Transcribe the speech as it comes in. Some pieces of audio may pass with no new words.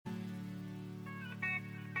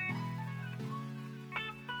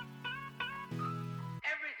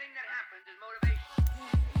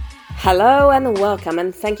Hello and welcome,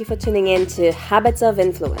 and thank you for tuning in to Habits of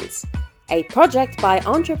Influence, a project by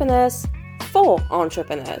entrepreneurs for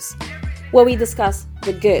entrepreneurs, where we discuss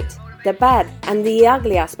the good, the bad, and the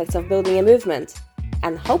ugly aspects of building a movement,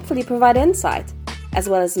 and hopefully provide insight, as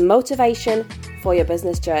well as motivation for your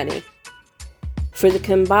business journey. Through the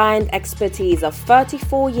combined expertise of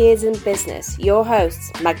 34 years in business, your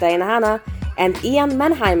hosts, Magdalena Hanna and Ian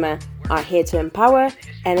Menheimer, are here to empower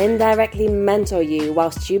and indirectly mentor you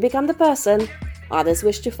whilst you become the person others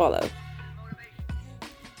wish to follow.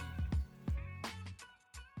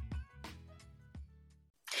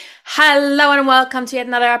 Hello and welcome to yet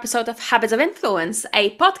another episode of Habits of Influence,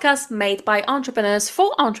 a podcast made by entrepreneurs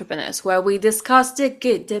for entrepreneurs, where we discuss the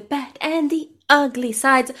good, the bad, and the ugly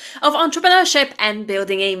sides of entrepreneurship and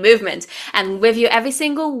building a movement. And with you every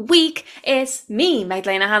single week is me,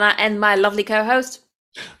 Magdalena Hanna, and my lovely co-host,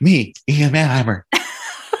 me, Ian Manheimer.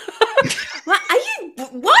 What are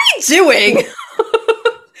you doing?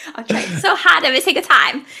 I'm trying so hard every single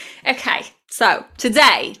time. Okay, so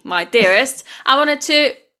today, my dearest, I wanted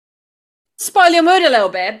to spoil your mood a little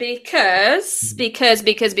bit because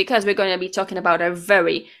we're going to be talking about a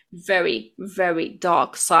very, very, very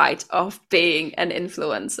dark side of being an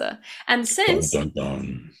influencer. And since Dun,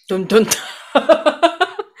 dun, dun.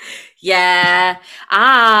 Yeah,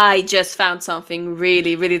 I just found something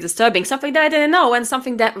really, really disturbing, something that I didn't know, and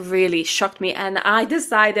something that really shocked me. And I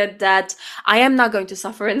decided that I am not going to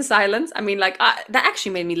suffer in silence. I mean, that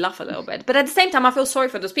actually made me laugh a little bit. But at the same time, I feel sorry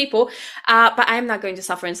for those people. But I am not going to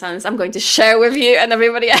suffer in silence. I'm going to share with you and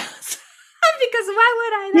everybody else. Because why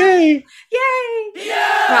would I? Yay!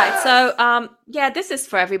 Yeah! Right. So, this is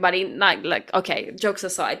for everybody. Okay, jokes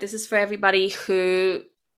aside, this is for everybody who,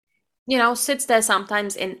 sits there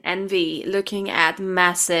sometimes in envy, looking at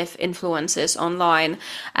massive influencers online,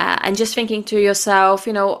 and just thinking to yourself,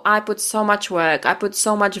 I put so much work, I put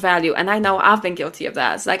so much value, and I know I've been guilty of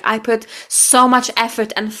that. It's like I put so much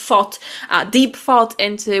effort and thought, deep thought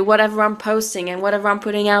into whatever I'm posting and whatever I'm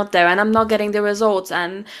putting out there, and I'm not getting the results.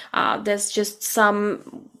 And there's just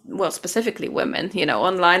some, specifically women,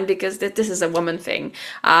 online, because this is a woman thing.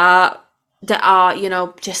 That are,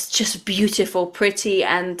 just beautiful, pretty,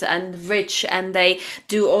 and rich, and they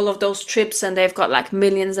do all of those trips, and they've got like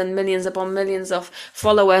millions and millions upon millions of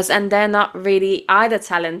followers, and they're not really either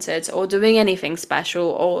talented or doing anything special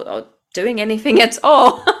or doing anything at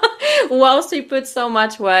all. Whilst they put so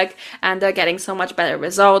much work and they're getting so much better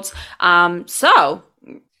results. I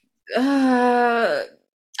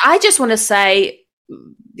just want to say,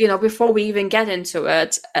 before we even get into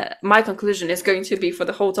it, my conclusion is going to be for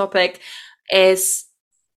the whole topic is,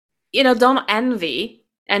 don't envy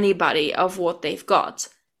anybody of what they've got,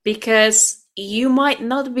 because you might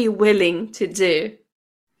not be willing to do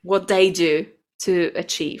what they do to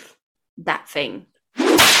achieve that thing.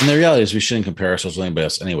 And the reality is we shouldn't compare ourselves with anybody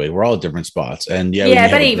else anyway. We're all at different spots. And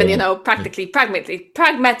but even,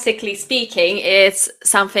 pragmatically speaking, it's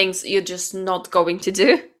some things you're just not going to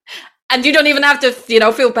do. And you don't even have to,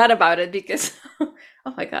 feel bad about it because, oh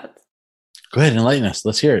my God. Go ahead, enlighten us.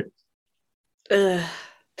 Let's hear it.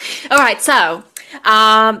 All right. So,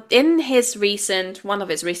 in one of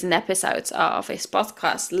his recent episodes of his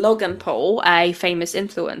podcast, Logan Paul, a famous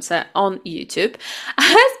influencer on YouTube,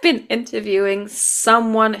 has been interviewing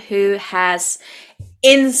someone who has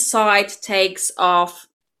inside takes of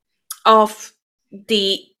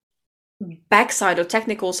the backside or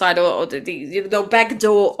technical side or the back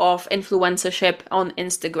door of influencership on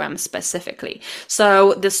Instagram specifically.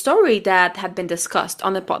 So the story that had been discussed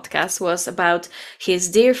on the podcast was about his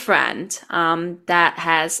dear friend that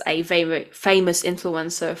has a very famous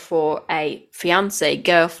influencer for a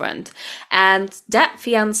girlfriend, and that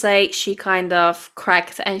fiance, she kind of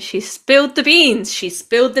cracked and she spilled the beans, she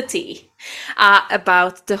spilled the tea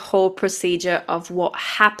about the whole procedure of what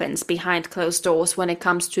happens behind closed doors when it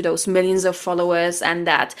comes to those millions of followers and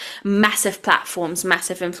that massive platforms,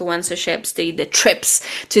 massive influencerships, the trips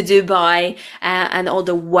to Dubai, and all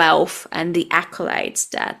the wealth and the accolades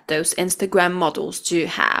that those Instagram models do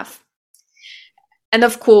have. And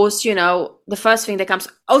of course, the first thing that comes,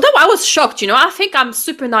 although I was shocked, I think I'm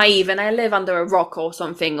super naive and I live under a rock or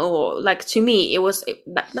something, or to me,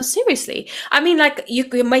 no, seriously. I mean, you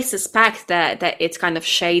may suspect that it's kind of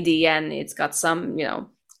shady and it's got some,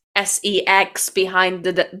 sex behind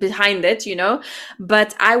it,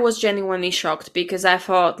 but I was genuinely shocked because I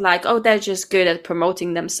thought they're just good at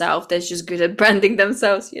promoting themselves. They're just good at branding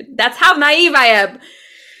themselves. That's how naive I am.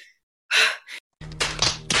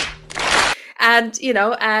 And,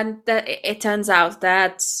 it turns out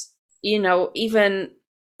that, even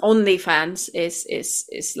OnlyFans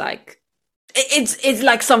is it's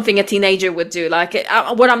like something a teenager would do. Like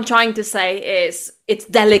what I'm trying to say is it's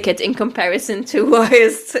delicate in comparison to what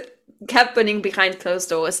is happening behind closed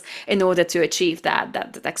doors in order to achieve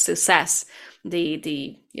that success, the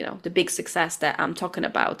the big success that I'm talking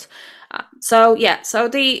about. So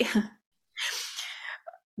the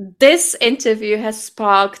this interview has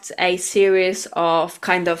sparked a series of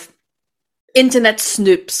kind of internet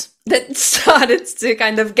snoops that started to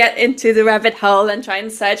kind of get into the rabbit hole and try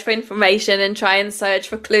and search for information and try and search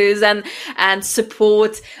for clues and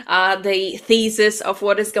support the thesis of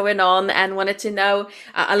what is going on, and wanted to know,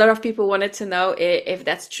 a lot of people wanted to know if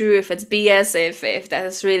that's true, if it's BS, if that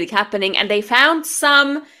is really happening. And they found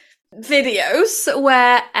some videos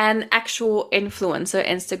where an actual influencer,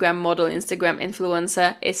 Instagram model, Instagram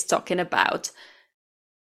influencer is talking about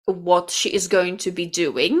what she is going to be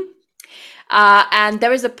doing. And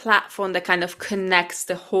there is a platform that kind of connects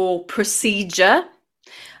the whole procedure,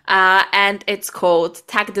 and it's called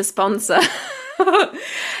Tag the Sponsor.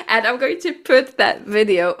 And I'm going to put that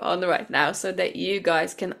video on right now so that you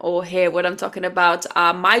guys can all hear what I'm talking about.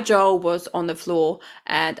 My jaw was on the floor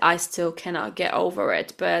and I still cannot get over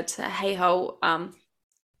it, but hey ho,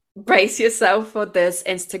 brace yourself for this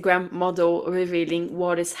Instagram model revealing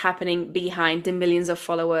what is happening behind the millions of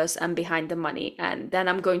followers and behind the money. And then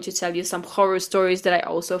I'm going to tell you some horror stories that I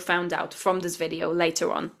also found out from this video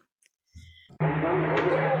later on.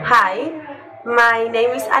 Hi, my name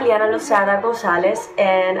is Aliana Lozada Gonzalez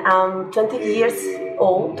and I'm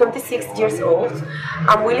 26 years old.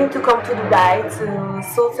 I'm willing to come to Dubai to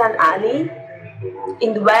Sultan Ali.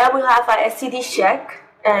 In Dubai I will have a SCD check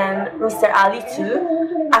and Mr. Ali too.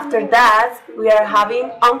 After that, we are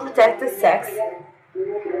having unprotected sex,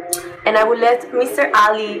 and I will let Mr.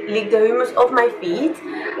 Ali lick the humus of my feet.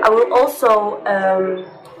 I will also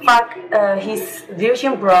fuck his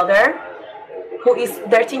virgin brother, who is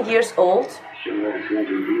 13 years old,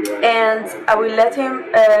 and I will let him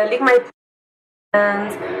lick my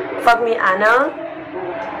and fuck me Anna.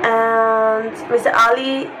 And Mr.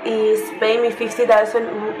 Ali is paying me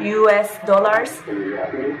 $50,000 US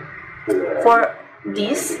for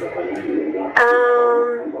this,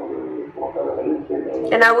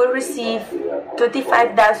 and I will receive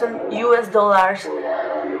 $25,000 US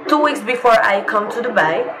 2 weeks before I come to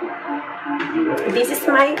Dubai. This is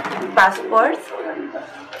my passport.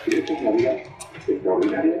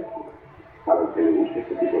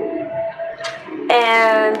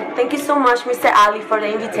 And thank you so much, Mr. Ali, for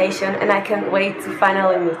the invitation, and I can't wait to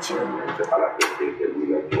finally meet you.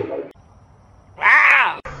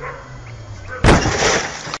 Wow!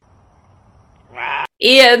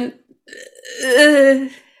 Ian,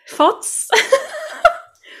 thoughts?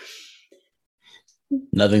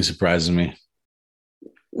 Nothing surprises me.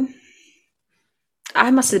 I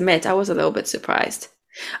must admit, I was a little bit surprised.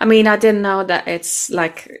 I mean, I didn't know that it's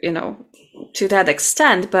like, to that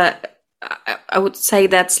extent, but I would say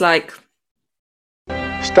that's like...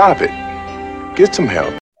 Stop it. Get some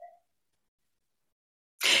help.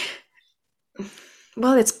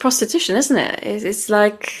 Well, it's prostitution, isn't it? It's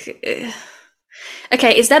like...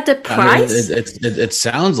 Okay, is that the price? I mean, it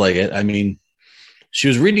sounds like it. I mean, she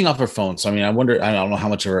was reading off her phone. So, I mean, I don't know how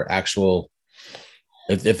much of her actual...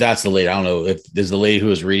 If that's the lady, I don't know. If there's the lady who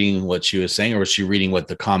was reading what she was saying, or was she reading what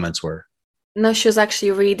the comments were? No, she was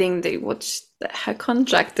actually reading her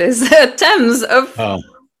contract is terms of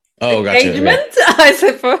engagement, gotcha. I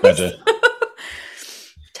suppose. Gotcha.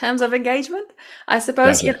 Terms of engagement, I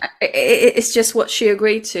suppose. Gotcha. It's just what she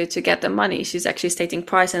agreed to get the money. She's actually stating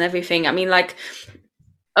price and everything. I mean, like,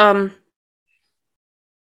 and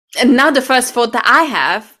now the first thought that I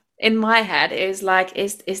have in my head is like,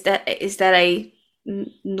 is that a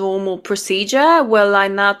normal procedure? Will I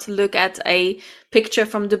not look at a picture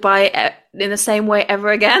from Dubai in the same way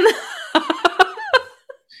ever again?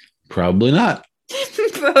 Probably not.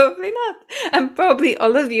 Probably not. And probably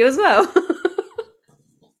all of you as well.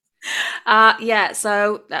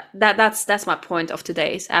 So that's my point of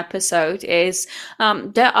today's episode is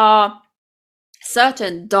there are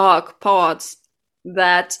certain dark parts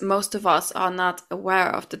that most of us are not aware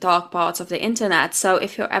of, the dark parts of the internet. So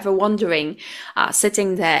if you're ever wondering,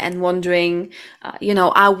 sitting there and wondering,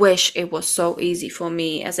 I wish it was so easy for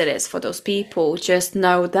me as it is for those people, just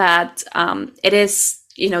know that it is,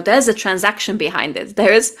 there's a transaction behind it.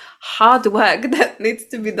 There is hard work that needs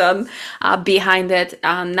to be done behind it,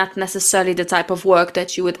 not necessarily the type of work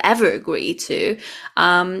that you would ever agree to.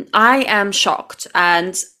 I am shocked,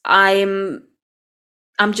 and I'm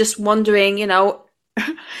just wondering,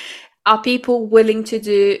 are people willing to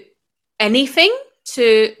do anything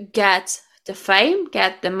to get the fame,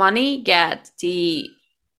 get the money, get the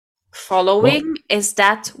following? Is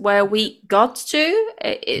that where we got to?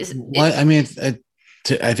 I mean,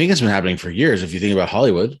 I think it's been happening for years. If you think about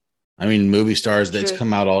Hollywood, I mean, movie stars that's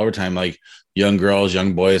come out all over time, like young girls,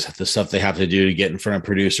 young boys, the stuff they have to do to get in front of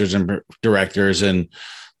producers and directors, and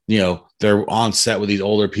they're on set with these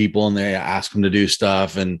older people and they ask them to do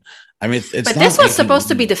stuff. And I mean, but this was supposed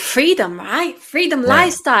to be the freedom, right? Freedom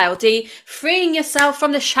lifestyle, the freeing yourself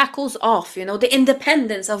from the shackles off, the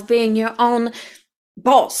independence of being your own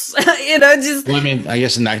boss. Just. Well, I mean, I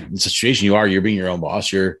guess in that situation, you're being your own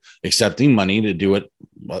boss. You're accepting money to do what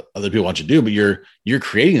other people want you to do, but you're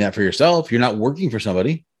creating that for yourself. You're not working for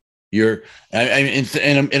somebody. You're, I mean,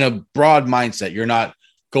 in a broad mindset, you're not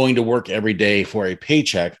going to work every day for a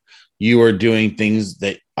paycheck. You are doing things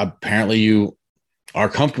that apparently you are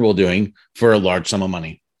comfortable doing for a large sum of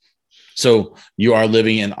money. So you are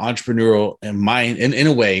living an entrepreneurial in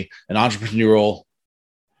a way, an entrepreneurial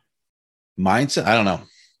mindset. I don't know.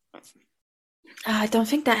 I don't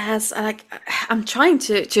think that has I'm trying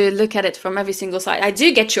to look at it from every single side. I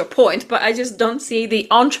do get your point, but I just don't see the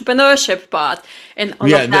entrepreneurship part in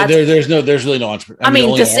all of that. There's really no entrepreneurship. I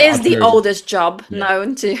mean, this is the oldest job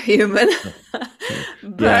known to human.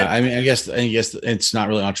 But, I mean, I guess it's not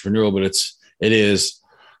really entrepreneurial, but it is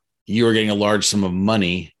you are getting a large sum of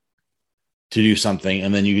money to do something,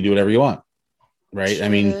 and then you can do whatever you want. Right. True. I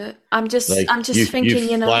mean, I'm just thinking,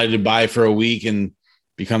 you fly to Dubai for a week and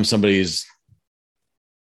become somebody's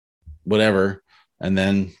whatever, and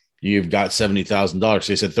then you've got $70,000.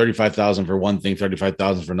 So they said 35,000 for one thing,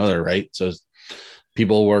 35,000 for another, right? So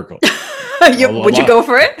people work. Would you go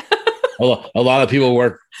for it? A lot of people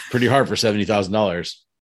work pretty hard for $70,000.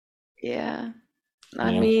 Yeah,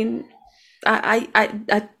 I mean,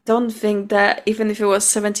 I don't think that even if it was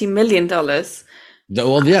 $70 million.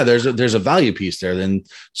 Well, yeah, there's a value piece there. Then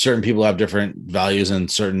certain people have different values and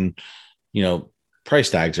certain,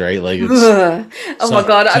 price tags, right? Like, my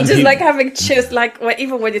God, I'm just like having chills. Like,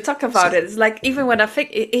 even when you talk about it, it's like even when I think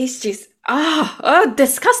it's just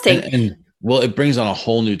disgusting. And well, it brings on a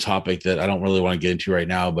whole new topic that I don't really want to get into right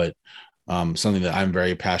now, but something that I'm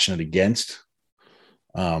very passionate against.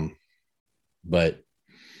 But.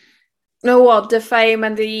 No, what the fame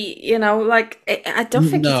and the I don't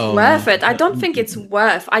think it's worth it. I don't think it's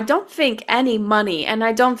worth. I don't think any money, and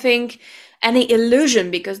I don't think any illusion,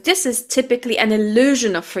 because this is typically an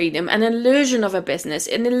illusion of freedom, an illusion of a business,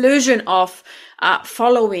 an illusion of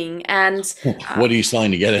following. And what are you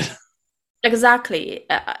selling to get it? Exactly,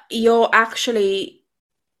 you're actually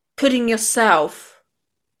putting yourself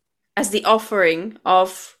as the offering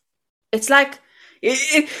of. It's like.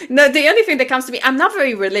 No, the only thing that comes to me, I'm not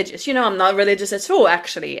very religious. I'm not religious at all,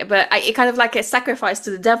 actually. But it kind of like a sacrifice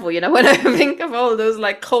to the devil, when I think of all those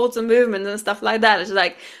like cults and movements and stuff like that. It's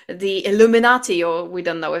like the Illuminati, or we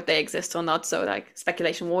don't know if they exist or not. So like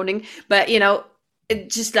speculation warning. But,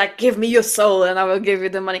 just like, give me your soul and I will give you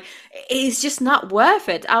the money. It's just not worth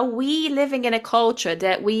it. Are we living in a culture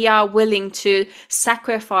that we are willing to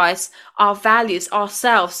sacrifice our values,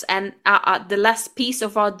 ourselves, and the last piece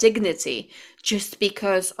of our dignity just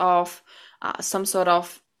because of some sort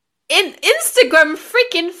of Instagram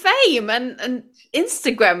freaking fame and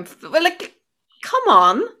Instagram? Like, come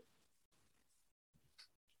on.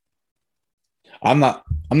 I'm not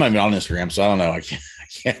even on Instagram, so I don't know. I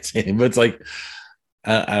can't say anything, but it's like,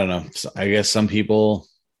 I don't know. So I guess some people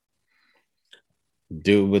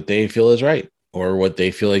do what they feel is right, or what they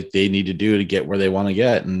feel like they need to do to get where they want to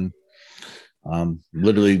get, and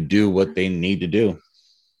literally do what they need to do.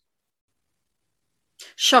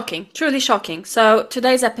 Shocking, truly shocking. So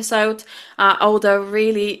today's episode, although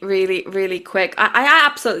really, really, really quick, I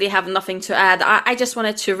absolutely have nothing to add. I just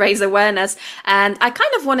wanted to raise awareness, and I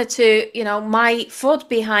kind of wanted to, my thought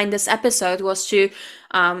behind this episode was to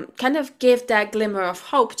kind of give that glimmer of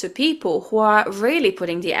hope to people who are really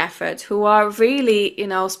putting the effort, who are really,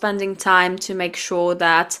 spending time to make sure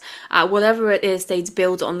that whatever it is they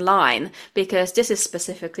build online, because this is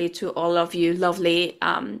specifically to all of you lovely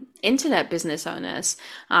internet business owners,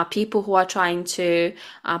 people who are trying to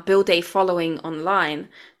build a following online,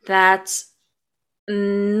 that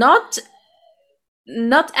not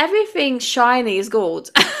everything shiny is gold.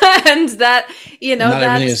 And that,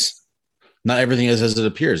 not everything is as it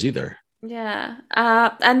appears either. Yeah.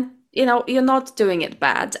 And, you're not doing it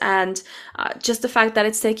bad. And just the fact that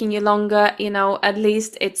it's taking you longer, at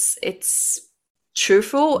least it's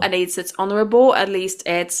truthful, at least it's honorable, at least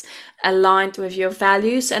it's aligned with your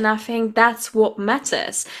values. And I think that's what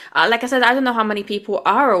matters. Like I said, I don't know how many people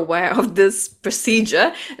are aware of this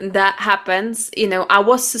procedure that happens. I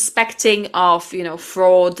was suspecting of,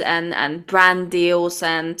 fraud and brand deals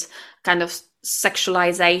and kind of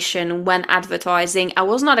sexualization when advertising. I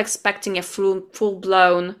was not expecting a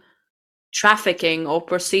full-blown trafficking or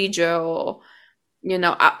procedure, or I'm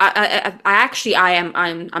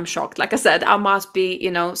shocked. Like I said, I must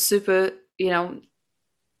be super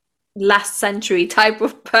last century type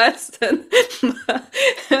of person.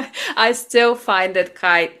 I still find it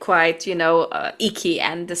quite icky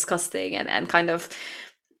and disgusting, and kind of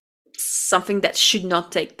something that should not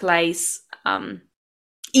take place,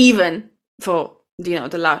 even for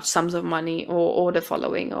the large sums of money or the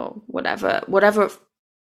following or whatever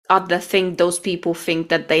other thing those people think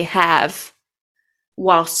that they have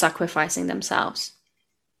whilst sacrificing themselves.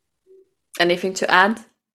 Anything to add?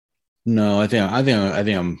 No, I think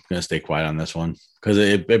I'm gonna stay quiet on this one, because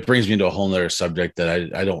it brings me to a whole nother subject that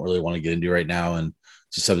I don't really want to get into right now, and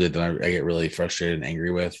it's a subject that I get really frustrated and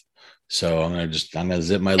angry with. So I'm gonna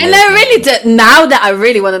zip my lip. And I really did. Now that I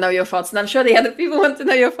really want to know your thoughts, and I'm sure the other people want to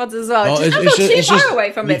know your thoughts as well. I'm not too far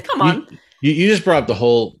away from it. Come on. You just brought up the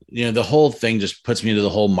whole thing just puts me into the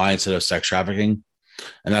whole mindset of sex trafficking,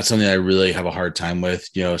 and that's something I really have a hard time with.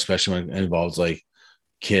 Especially when it involves like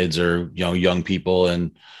kids or young people,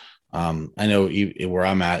 and I know where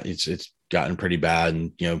I'm at, it's gotten pretty bad,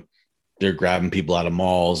 and they're grabbing people out of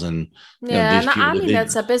malls, and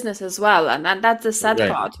that's a business as well, and that's the sad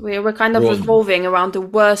part. We're kind of revolving around the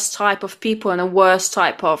worst type of people and the worst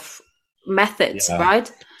type of methods,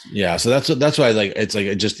 right? Yeah, so that's why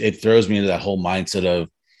it throws me into that whole mindset of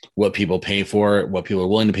what people pay for, what people are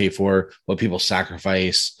willing to pay for, what people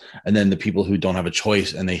sacrifice, and then the people who don't have a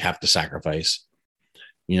choice and they have to sacrifice.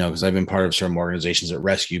 Because I've been part of certain organizations that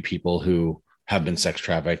rescue people who have been sex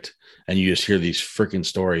trafficked, and you just hear these freaking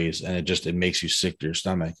stories, and it makes you sick to your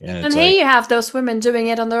stomach. And here you have those women doing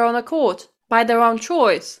it on their own accord, by their own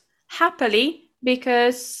choice, happily,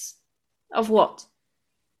 because of what?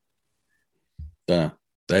 So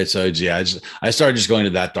yeah, I started just going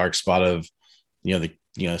to that dark spot of,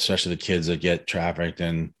 especially the kids that get trafficked,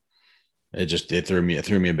 and it threw me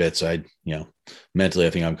a bit. So mentally, I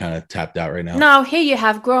think I'm kind of tapped out right now. Now here you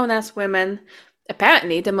have grown-ass women,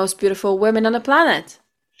 apparently the most beautiful women on the planet,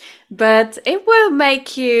 but it will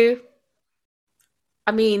make you.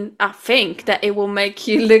 I think that it will make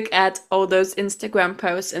you look at all those Instagram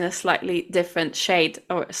posts in a slightly different shade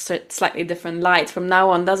or a slightly different light from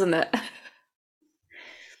now on, doesn't it?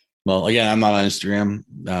 Well, again, I'm not on Instagram.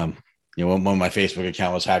 When my Facebook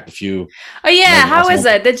account was hacked, Oh yeah, how is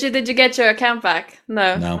it? Did you get your account back?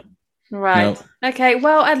 No. Right. No. Okay.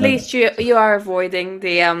 Well, at least you are avoiding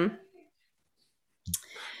the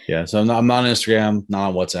Yeah. So I'm not on Instagram, not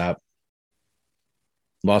on WhatsApp.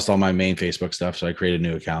 Lost all my main Facebook stuff, so I created a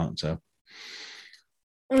new account. So.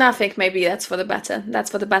 I think maybe that's for the better.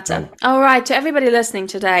 All right. To everybody listening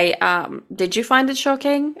today, did you find it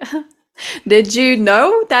shocking? Did you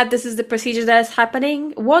know that this is the procedure that is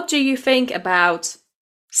happening? What do you think about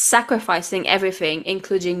sacrificing everything,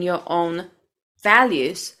 including your own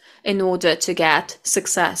values, in order to get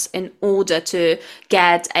success, in order to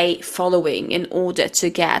get a following, in order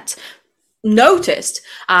to get noticed?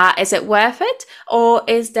 Is it worth it? Or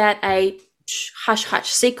is that a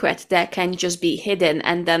hush secret that can just be hidden,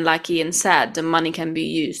 and then, like Ian said, the money can be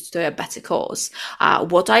used to a better cause?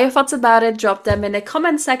 What are your thoughts about it? Drop them in the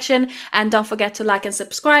comment section, and don't forget to like and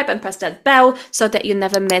subscribe and press that bell so that you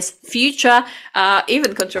never miss future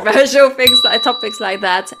even controversial topics like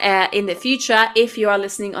that in the future. If you are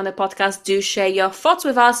listening on the podcast, do share your thoughts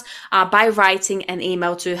with us by writing an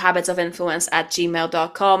email to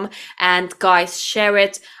habitsofinfluence@gmail.com. And guys, share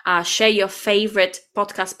it. Share your favorite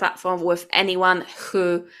podcast platform with anyone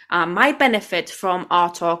who might benefit from our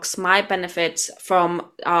talks, might benefit from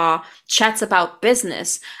our chats about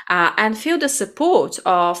business, and feel the support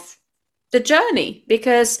of the journey,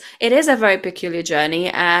 because it is a very peculiar journey,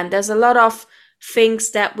 and there's a lot of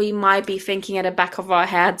things that we might be thinking at the back of our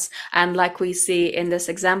heads, and like we see in this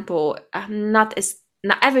example, not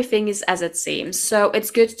everything is as it seems. So it's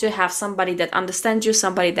good to have somebody that understands you,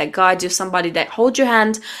 somebody that guides you, somebody that holds your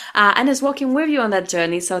hand and is walking with you on that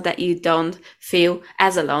journey, so that you don't feel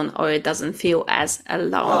as alone, or it doesn't feel as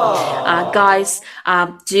alone. Guys,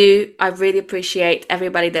 I really appreciate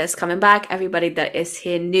everybody that is coming back, everybody that is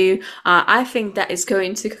here new. I think that is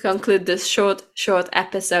going to conclude this short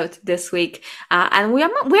episode this week. And we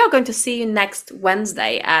are going to see you next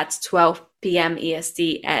Wednesday at 12 p.m.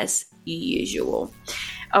 EST as usual.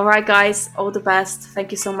 All right, guys, all the best. Thank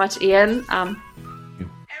you so much, Ian.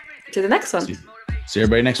 To the next one. See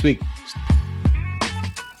everybody next week.